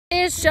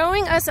is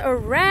showing us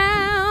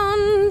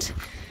around.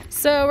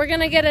 So we're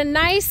gonna get a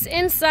nice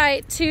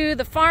insight to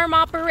the farm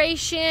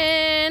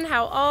operation,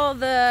 how all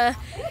the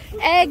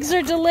eggs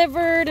are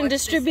delivered and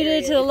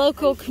distributed to the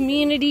local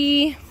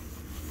community.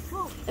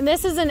 And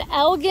this is in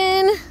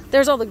Elgin.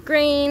 There's all the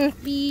grain,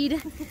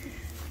 feed.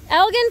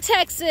 Elgin,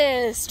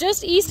 Texas,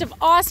 just east of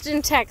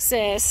Austin,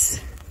 Texas.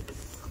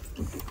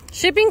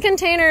 Shipping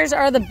containers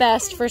are the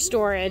best for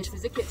storage. This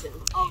is a kitchen.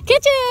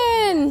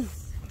 Kitchen!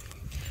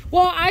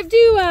 Well, I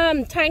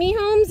do tiny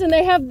homes, and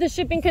they have the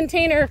shipping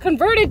container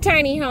converted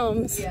tiny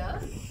homes. Yeah.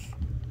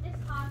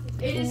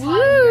 It is hot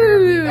here.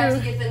 We've got to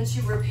get them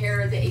to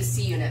repair the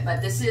AC unit,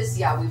 but this is,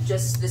 yeah,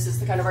 this is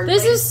the kind of our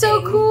This is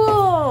so thing.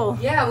 cool.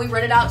 Yeah, we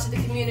rent it out to the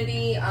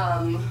community.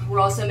 We're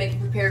also making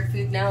prepared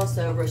food now,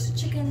 so roasted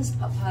chickens,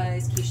 pot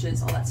pies,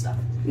 quiches, all that stuff.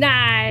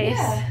 Nice.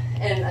 Yeah,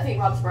 and I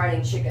think Rob's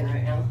brining chicken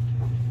right now.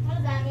 What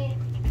does that mean?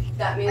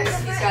 That means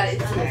he's got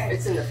it.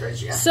 It's in the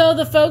fridge. Yeah. So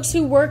the folks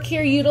who work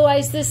here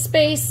utilize this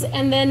space,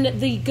 and then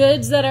the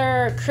goods that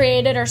are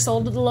created are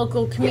sold to the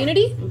local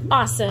community? Yeah.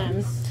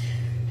 Awesome.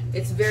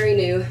 It's very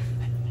new.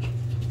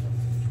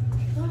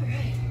 All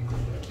right.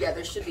 Yeah,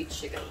 there should be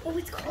chicken. Oh,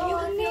 it's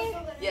cold in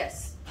there?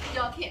 Yes.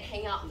 Y'all can't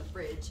hang out in the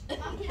fridge.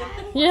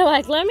 You're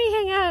like, let me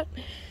hang out.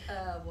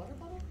 Water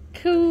bottle?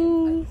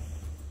 Cool.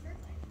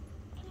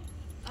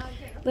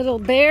 Little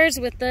bears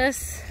with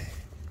us.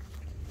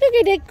 Look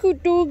at that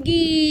cute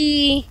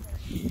doggy.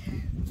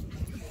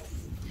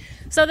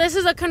 So this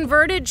is a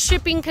converted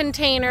shipping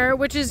container,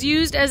 which is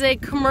used as a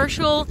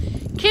commercial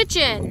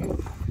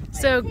kitchen.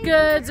 So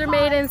goods are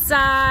made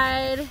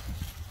inside.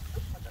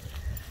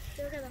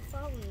 They're gonna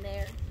fall in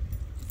there.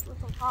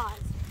 Little paws.